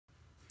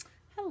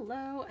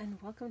Hello and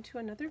welcome to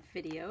another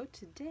video.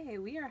 Today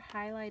we are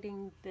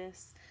highlighting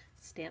this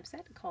stamp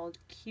set called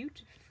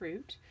Cute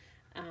Fruit,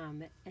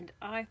 and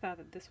I thought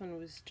that this one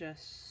was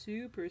just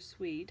super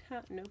sweet,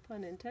 no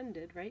pun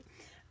intended, right?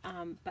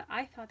 But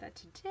I thought that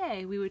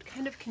today we would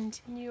kind of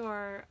continue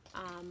our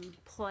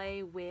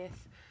play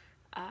with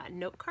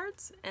note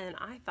cards, and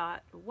I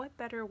thought what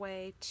better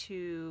way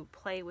to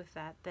play with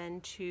that than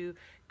to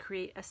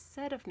create a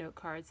set of note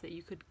cards that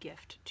you could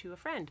gift to a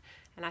friend,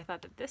 and I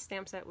thought that this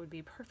stamp set would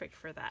be perfect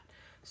for that.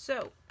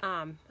 So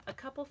a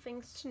couple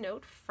things to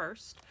note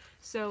first.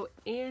 So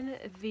in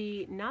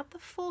the not the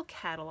full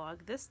catalog,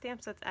 this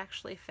stamp set's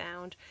actually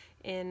found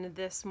in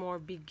this more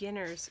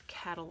beginner's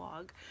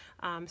catalog.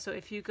 So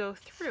if you go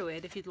through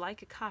it, if you'd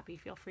like a copy,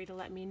 feel free to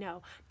let me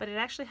know, but it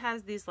actually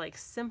has these like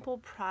simple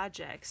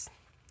projects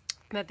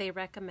that they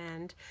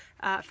recommend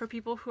for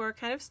people who are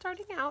kind of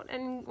starting out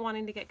and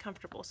wanting to get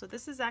comfortable. So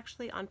this is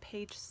actually on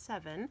page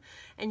 7,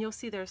 and you'll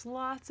see there's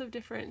lots of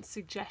different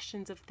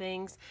suggestions of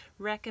things,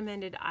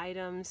 recommended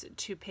items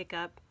to pick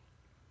up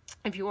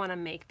if you want to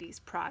make these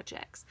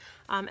projects.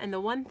 And the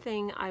one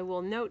thing I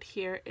will note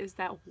here is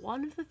that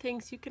one of the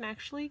things you can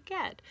actually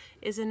get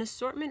is an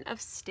assortment of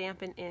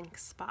Stampin' ink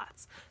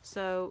spots.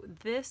 So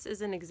this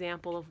is an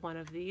example of one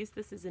of these.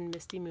 This is in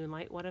Misty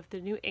Moonlight, one of the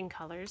new ink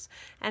colors,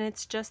 and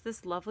it's just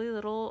this lovely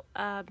little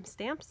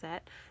stamp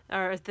set,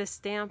 or the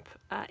stamp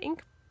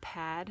ink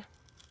pad.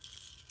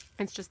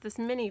 It's just this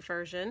mini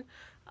version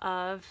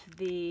of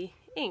the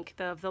ink,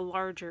 the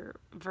larger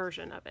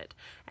version of it.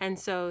 And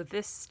so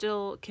this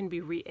still can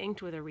be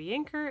re-inked with a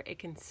re-inker. It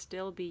can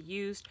still be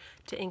used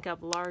to ink up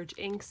large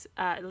inks,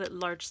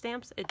 large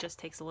stamps. It just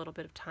takes a little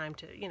bit of time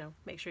to, you know,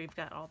 make sure you've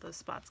got all those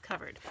spots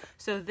covered.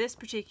 So this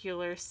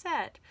particular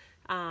set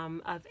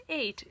of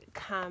 8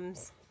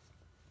 comes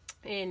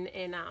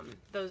in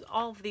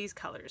all of these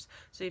colors.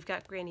 So you've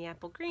got Granny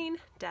Apple Green,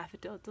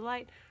 Daffodil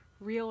Delight,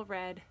 Real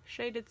Red,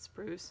 Shaded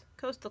Spruce,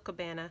 Coastal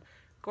Cabana,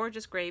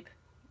 Gorgeous Grape,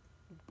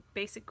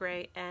 Basic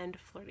Gray, and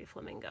Flirty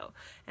Flamingo.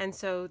 And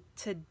so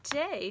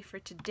today, for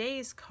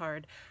today's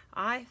card,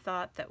 I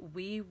thought that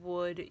we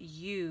would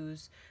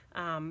use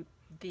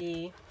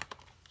the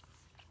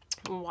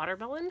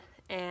watermelon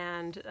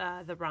and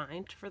the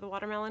rind for the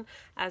watermelon,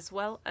 as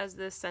well as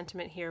this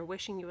sentiment here,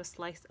 wishing you a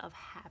slice of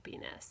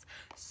happiness.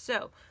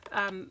 So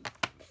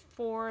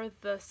for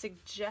the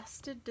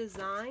suggested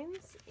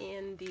designs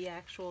in the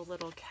actual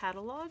little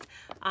catalog,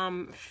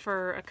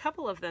 for a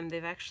couple of them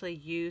they've actually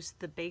used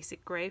the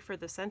basic gray for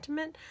the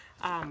sentiment,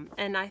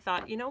 and I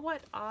thought, you know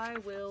what, I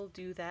will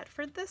do that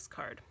for this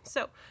card.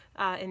 So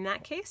in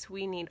that case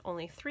we need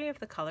only 3 of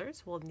the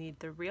colors. We'll need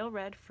the Real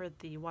Red for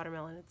the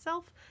watermelon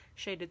itself,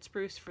 Shaded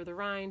Spruce for the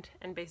rind,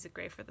 and Basic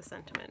Gray for the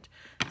sentiment.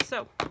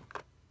 So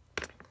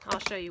I'll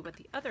show you what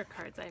the other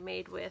cards I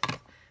made with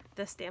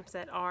the stamp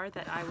set are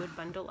that I would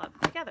bundle up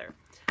together.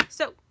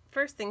 So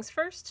first things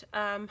first,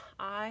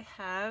 I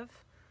have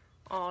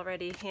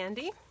already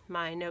handy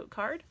my note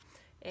card,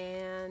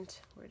 and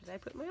where did I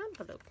put my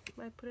envelope?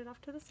 I put it off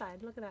to the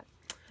side. Look at that.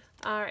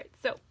 All right,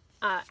 so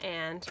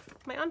and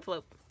my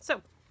envelope.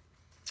 So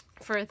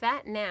for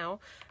that now,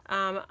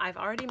 I've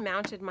already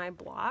mounted my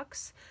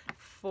blocks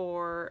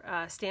for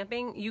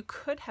stamping. You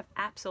could have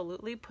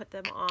absolutely put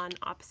them on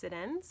opposite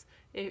ends,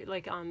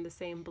 like on the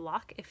same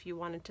block if you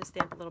wanted to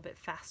stamp a little bit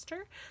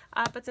faster,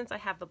 but since I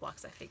have the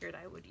blocks, I figured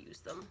I would use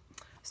them.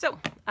 So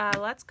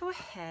let's go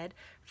ahead.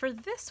 For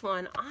this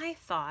one, I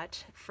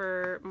thought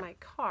for my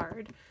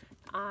card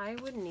I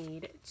would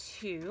need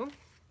to,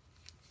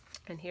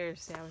 and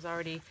here's, I was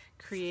already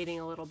creating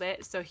a little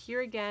bit. So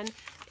here again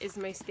is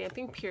my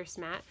Stamping Pierce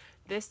mat.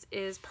 This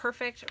is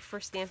perfect for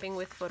stamping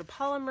with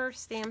photopolymer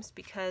stamps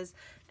because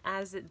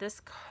as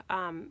this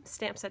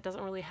stamp set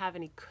doesn't really have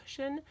any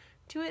cushion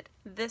to it,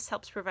 this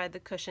helps provide the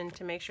cushion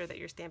to make sure that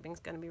your stamping is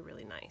going to be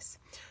really nice.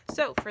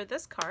 So for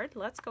this card,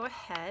 let's go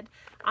ahead.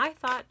 I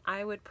thought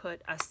I would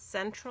put a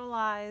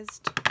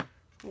centralized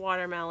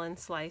watermelon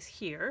slice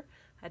here.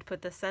 I'd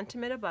put the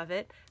sentiment above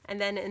it, and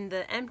then in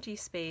the empty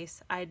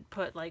space I'd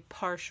put like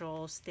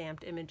partial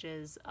stamped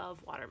images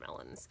of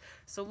watermelons.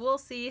 So we'll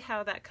see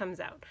how that comes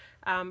out.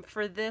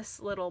 For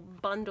this little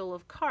bundle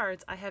of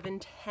cards, I have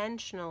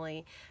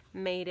intentionally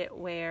made it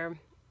where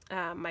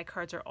my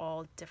cards are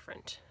all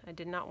different. I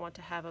did not want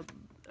to have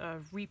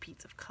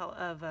repeats of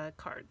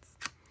cards.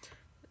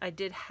 I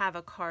did have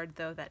a card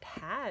though that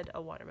had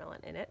a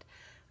watermelon in it,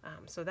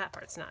 so that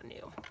part's not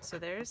new. So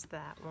there's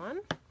that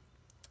one.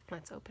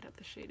 Let's open up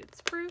the Shaded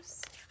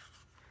Spruce.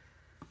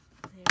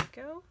 There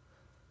we go.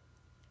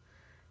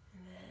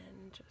 And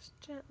then just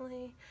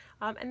gently.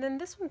 And then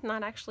this one's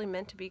not actually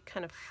meant to be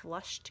kind of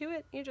flush to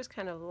it. You just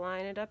kind of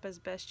line it up as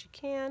best you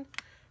can.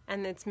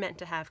 And it's meant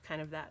to have kind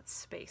of that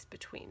space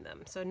between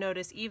them. So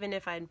notice even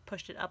if I'd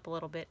pushed it up a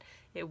little bit,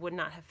 it would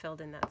not have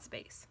filled in that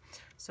space.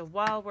 So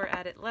while we're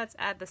at it, let's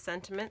add the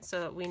sentiment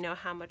so that we know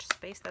how much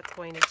space that's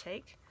going to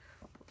take.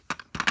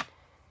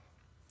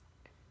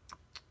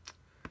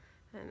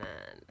 And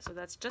then, so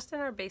that's just in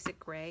our basic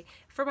gray.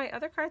 For my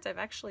other cards, I've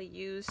actually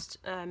used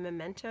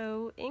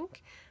Memento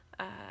ink,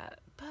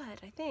 but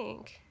I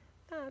think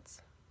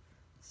that's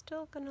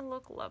Still gonna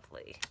look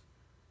lovely.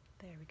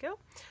 There we go.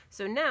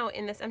 So now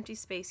in this empty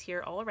space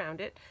here all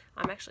around it,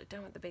 I'm actually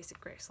done with the basic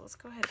gray. So let's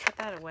go ahead and put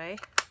that away.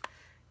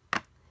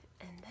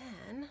 And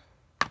then,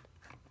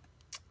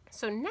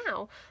 so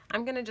now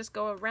I'm gonna just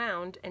go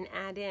around and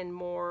add in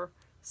more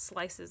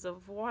slices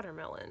of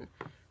watermelon.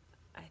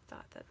 I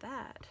thought that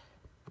that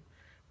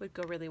would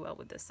go really well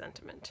with this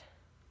sentiment.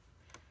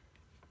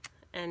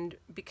 And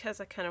because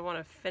I kind of want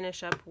to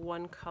finish up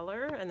one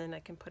color and then I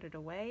can put it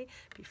away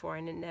before I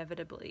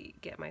inevitably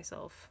get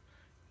myself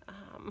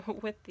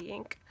with the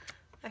ink,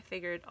 I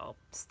figured I'll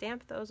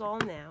stamp those all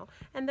now.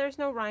 And there's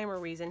no rhyme or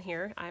reason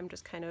here. I'm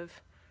just kind of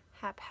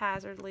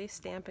haphazardly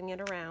stamping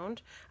it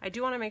around. I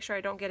do want to make sure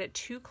I don't get it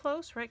too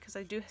close, right? Because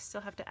I do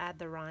still have to add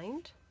the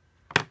rind.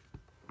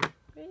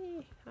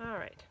 All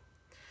right.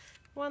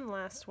 One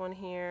last one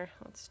here.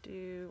 Let's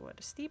do, what,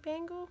 a steep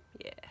angle?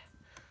 Yeah,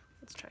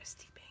 let's try a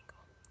steep angle.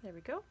 There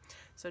we go.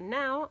 So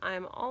now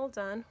I'm all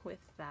done with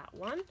that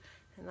one.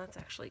 And let's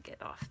actually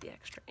get off the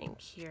extra ink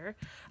here.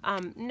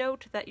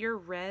 Note that your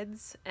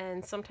reds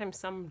and sometimes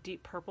some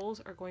deep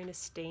purples are going to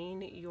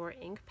stain your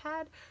ink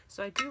pad.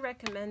 So I do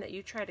recommend that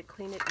you try to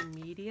clean it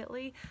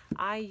immediately.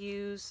 I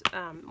use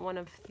one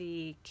of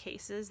the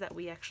cases that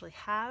we actually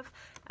have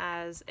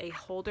as a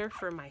holder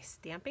for my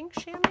stamping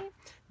chamois.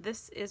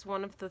 This is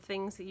one of the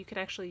things that you can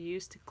actually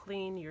use to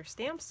clean your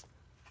stamps.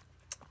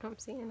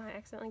 Oopsie, and I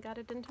accidentally got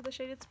it into the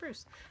shaded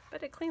spruce,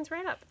 but it cleans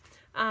right up.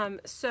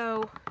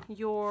 So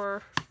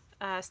your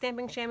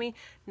stamping chamois,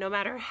 no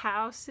matter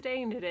how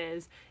stained it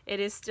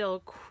is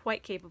still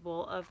quite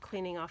capable of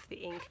cleaning off the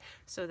ink,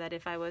 so that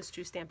if I was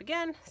to stamp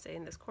again, say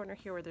in this corner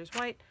here where there's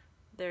white,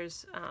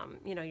 there's,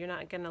 you know, you're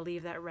not going to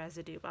leave that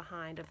residue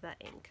behind of that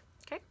ink.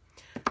 Okay,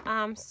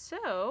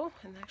 so,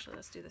 and actually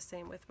let's do the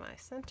same with my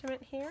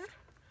sentiment here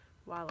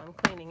while I'm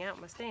cleaning out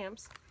my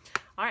stamps.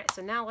 All right,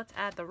 so now let's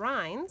add the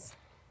rinds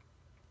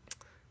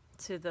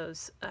to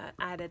those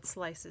added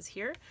slices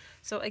here.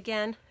 So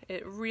again,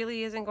 it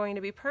really isn't going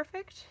to be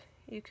perfect.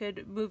 You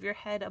could move your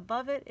head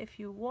above it if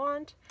you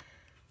want.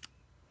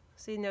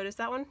 See, notice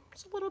that one?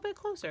 It's a little bit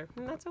closer,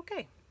 and that's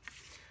okay.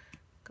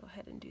 Go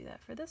ahead and do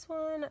that for this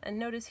one. And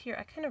notice here,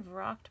 I kind of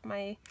rocked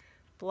my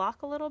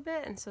block a little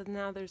bit, and so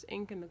now there's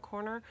ink in the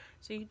corner.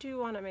 So you do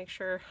want to make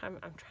sure, I'm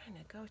trying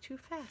to go too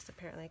fast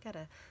apparently. I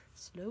gotta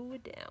slow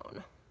it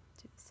down.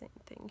 Do the same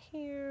thing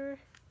here.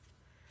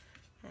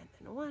 And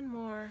then one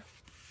more.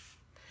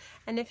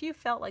 And if you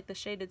felt like the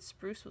shaded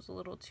spruce was a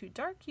little too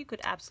dark, you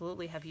could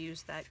absolutely have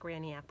used that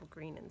Granny Apple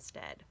Green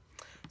instead.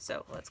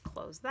 So let's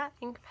close that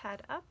ink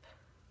pad up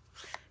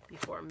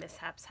before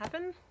mishaps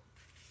happen.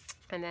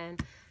 And then,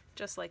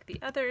 just like the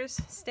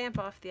others, stamp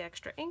off the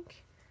extra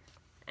ink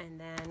and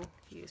then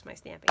use my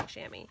stamping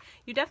chamois.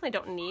 You definitely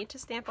don't need to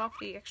stamp off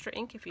the extra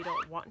ink if you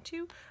don't want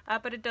to,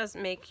 but it does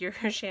make your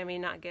chamois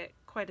not get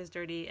quite as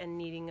dirty and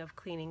needing of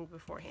cleaning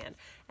beforehand.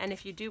 And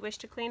if you do wish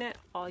to clean it,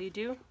 all you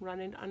do, run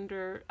it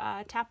under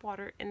tap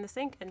water in the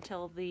sink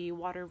until the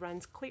water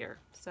runs clear.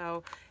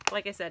 So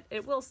like I said,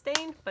 it will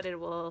stain, but it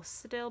will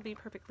still be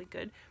perfectly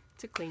good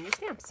to clean your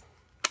stamps.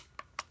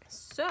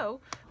 So,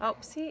 oh,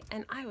 see,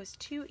 and I was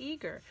too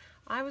eager.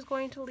 I was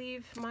going to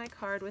leave my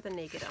card with a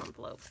naked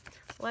envelope.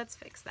 Let's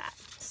fix that.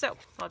 So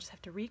I'll just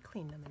have to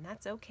re-clean them, and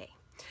that's okay.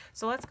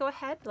 So let's go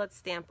ahead, let's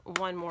stamp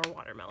one more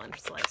watermelon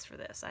slice for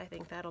this. I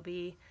think that'll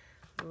be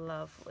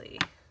lovely.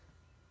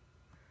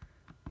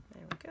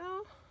 There we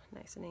go,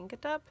 nice and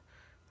inked up.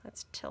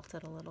 Let's tilt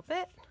it a little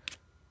bit.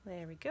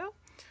 There we go.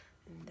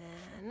 And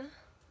then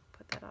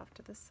put that off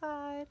to the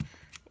side.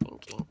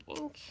 Ink, ink,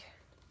 ink.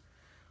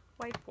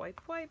 Wipe,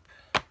 wipe, wipe.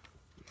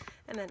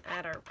 And then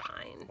add our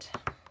rind.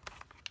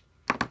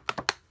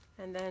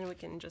 And then we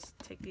can just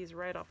take these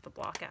right off the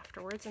block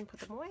afterwards and put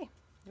them away.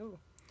 Ooh.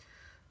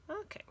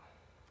 Okay.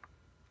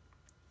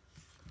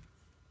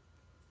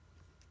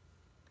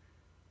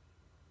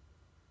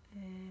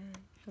 And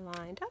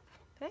lined up.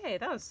 Hey,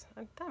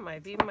 that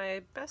might be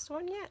my best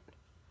one yet.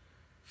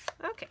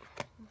 Okay,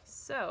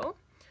 so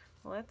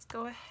let's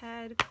go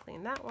ahead,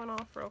 clean that one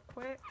off real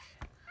quick.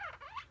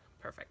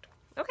 Perfect.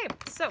 Okay,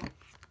 so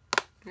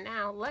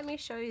now let me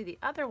show you the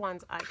other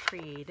ones I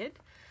created.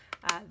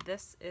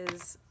 This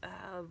is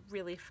a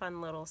really fun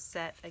little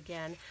set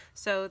again.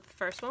 So the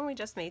first one we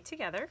just made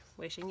together,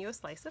 wishing you a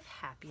slice of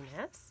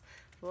happiness.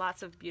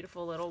 Lots of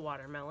beautiful little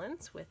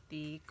watermelons with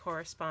the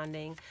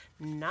corresponding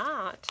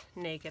not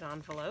naked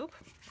envelope.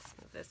 Let's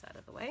move this out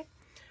of the way.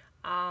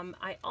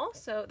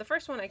 The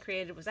first one I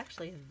created was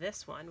actually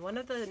this one. One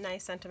of the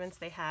nice sentiments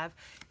they have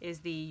is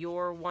the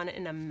 "You're One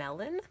in a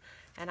Melon."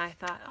 And I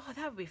thought, oh,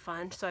 that would be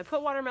fun. So I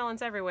put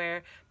watermelons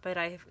everywhere, but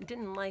I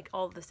didn't like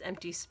all this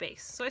empty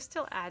space. So I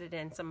still added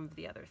in some of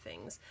the other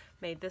things.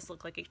 Made this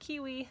look like a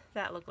kiwi,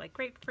 that looked like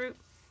grapefruit.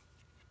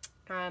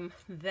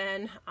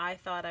 Then I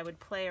thought I would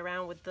play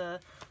around with the,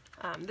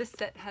 this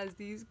set has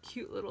these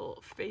cute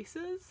little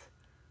faces.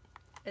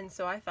 And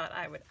so I thought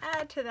I would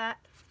add to that.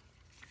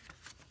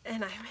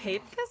 And I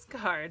made this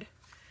card.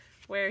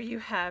 where you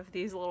have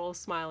these little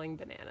smiling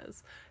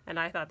bananas. And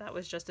I thought that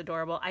was just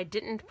adorable. I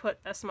didn't put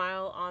a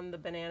smile on the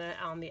banana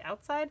on the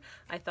outside.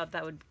 I thought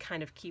that would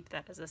kind of keep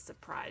that as a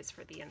surprise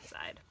for the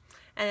inside.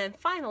 And then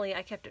finally,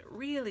 I kept it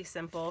really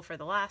simple for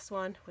the last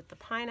one with the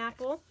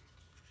pineapple.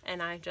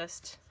 And I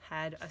just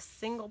had a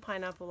single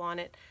pineapple on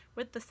it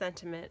with the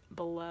sentiment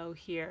below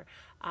here.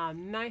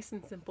 Nice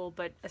and simple,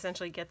 but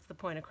essentially gets the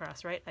point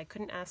across, right? I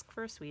couldn't ask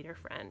for a sweeter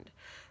friend.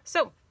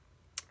 So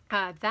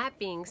that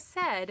being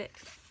said,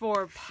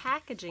 for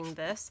packaging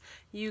this,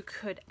 you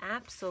could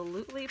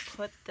absolutely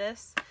put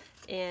this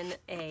in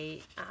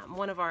a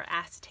one of our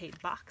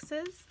acetate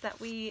boxes that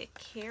we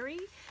carry.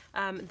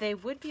 They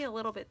would be a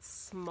little bit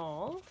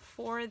small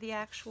for the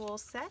actual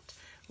set.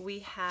 We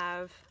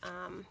have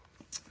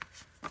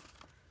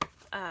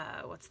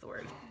what's the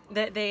word?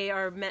 They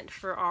are meant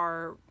for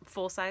our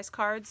full-size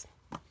cards.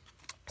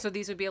 So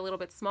these would be a little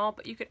bit small,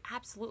 but you could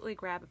absolutely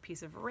grab a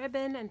piece of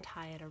ribbon and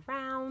tie it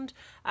around.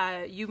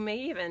 You may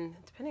even,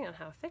 depending on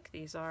how thick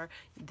these are,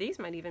 these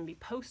might even be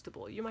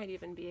postable. You might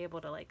even be able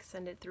to like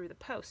send it through the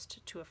post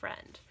to a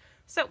friend.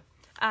 So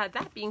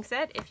that being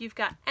said, if you've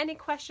got any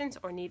questions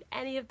or need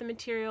any of the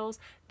materials,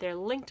 they're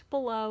linked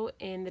below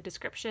in the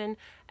description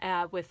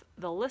with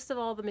the list of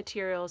all the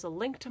materials, a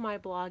link to my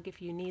blog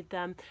if you need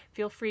them.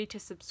 Feel free to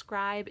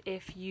subscribe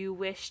if you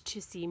wish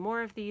to see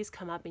more of these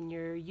come up in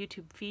your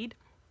YouTube feed.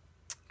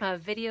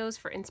 Videos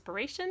for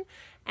inspiration,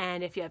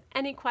 and if you have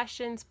any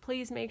questions,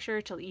 please make sure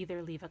to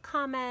either leave a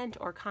comment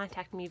or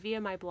contact me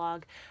via my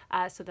blog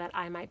so that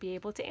I might be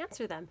able to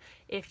answer them.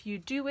 If you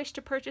do wish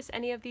to purchase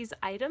any of these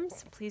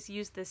items, please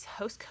use this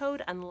host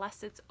code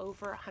unless it's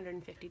over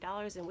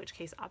 $150, in which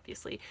case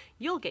obviously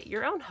you'll get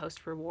your own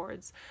host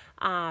rewards,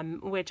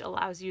 which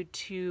allows you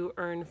to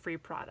earn free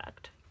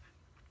product.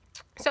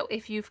 So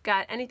if you've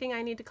got anything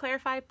I need to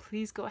clarify,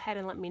 please go ahead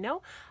and let me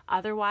know.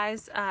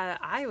 Otherwise,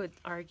 I would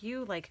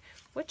argue, like,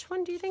 which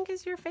one do you think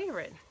is your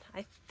favorite?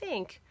 I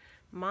think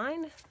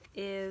mine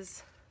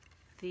is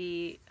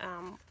the,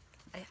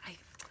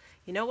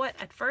 you know what?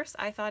 At first,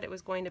 I thought it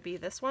was going to be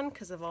this one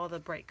because of all the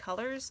bright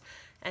colors.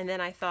 And then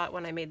I thought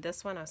when I made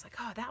this one, I was like,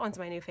 oh, that one's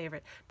my new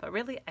favorite. But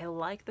really, I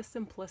like the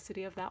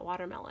simplicity of that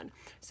watermelon.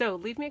 So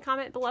leave me a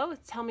comment below.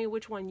 Tell me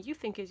which one you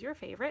think is your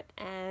favorite.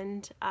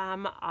 And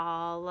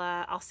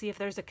I'll see if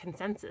there's a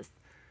consensus.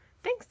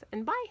 Thanks,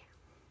 and bye.